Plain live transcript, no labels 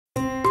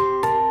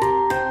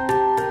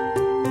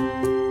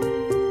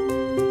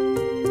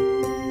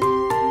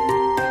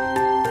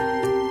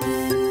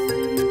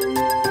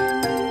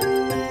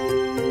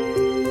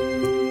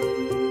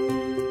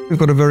We've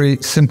got a very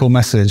simple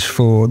message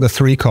for the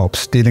three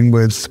COPs dealing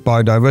with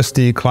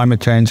biodiversity, climate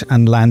change,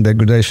 and land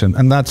degradation.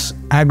 And that's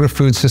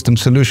agri-food system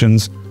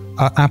solutions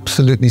are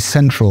absolutely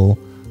central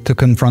to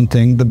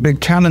confronting the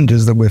big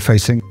challenges that we're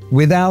facing.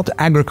 Without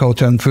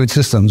agriculture and food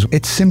systems,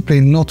 it's simply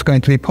not going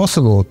to be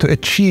possible to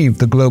achieve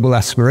the global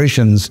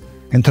aspirations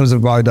in terms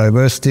of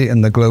biodiversity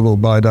and the global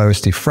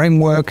biodiversity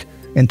framework,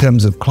 in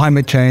terms of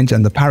climate change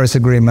and the Paris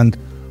Agreement,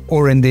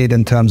 or indeed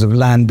in terms of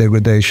land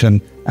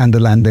degradation and the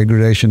land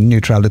degradation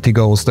neutrality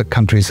goals that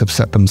countries have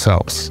set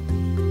themselves.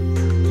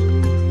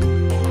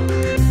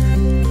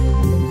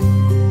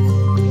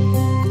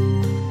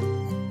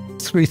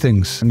 Three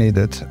things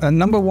needed.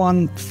 Number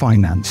one,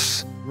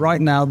 finance.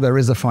 Right now, there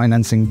is a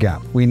financing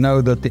gap. We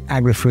know that the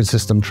agri-food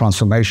system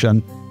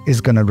transformation is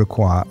going to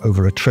require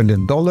over $1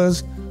 trillion.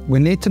 We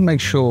need to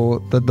make sure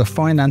that the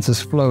finance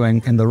is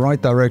flowing in the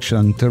right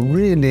direction to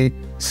really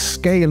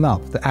scale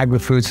up the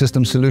agri-food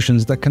system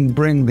solutions that can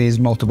bring these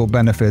multiple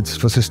benefits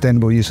for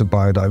sustainable use of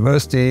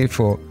biodiversity,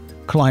 for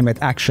climate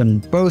action,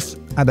 both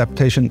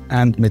adaptation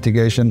and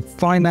mitigation.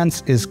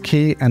 Finance is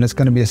key, and it's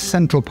going to be a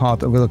central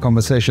part of the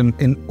conversation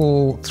in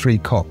all three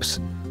COPs.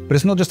 But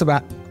it's not just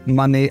about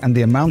money and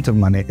the amount of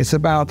money, it's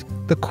about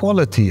the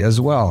quality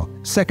as well.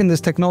 Second is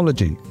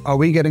technology. Are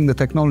we getting the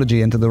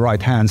technology into the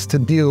right hands to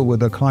deal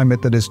with a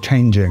climate that is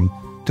changing,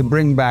 to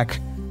bring back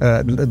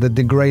the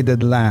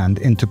degraded land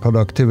into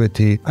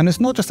productivity? And it's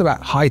not just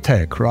about high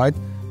tech, right?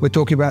 We're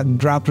talking about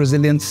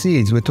drought-resilient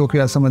seeds. We're talking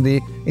about some of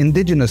the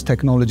indigenous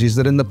technologies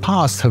that in the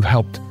past have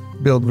helped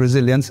build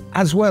resilience,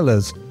 as well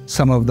as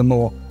some of the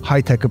more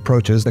high-tech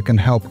approaches that can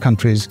help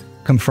countries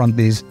confront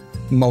these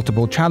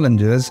multiple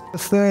challenges. The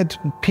third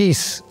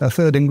piece, a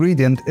third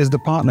ingredient, is the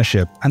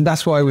partnership. And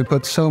that's why we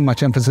put so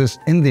much emphasis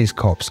in these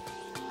COPs.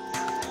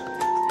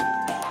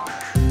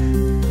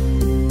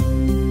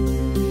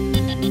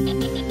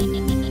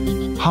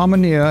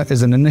 Harmonia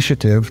is an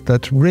initiative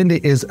that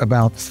really is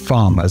about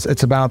farmers.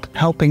 It's about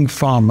helping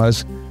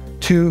farmers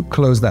to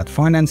close that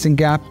financing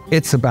gap.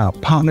 It's about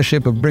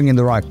partnership, of bringing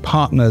the right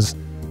partners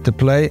to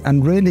play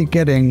and really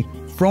getting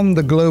from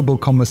the global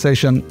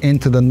conversation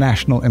into the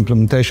national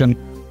implementation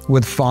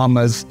with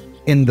farmers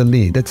in the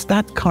lead. It's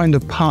that kind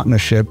of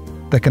partnership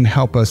that can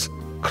help us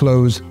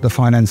close the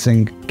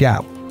financing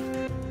gap.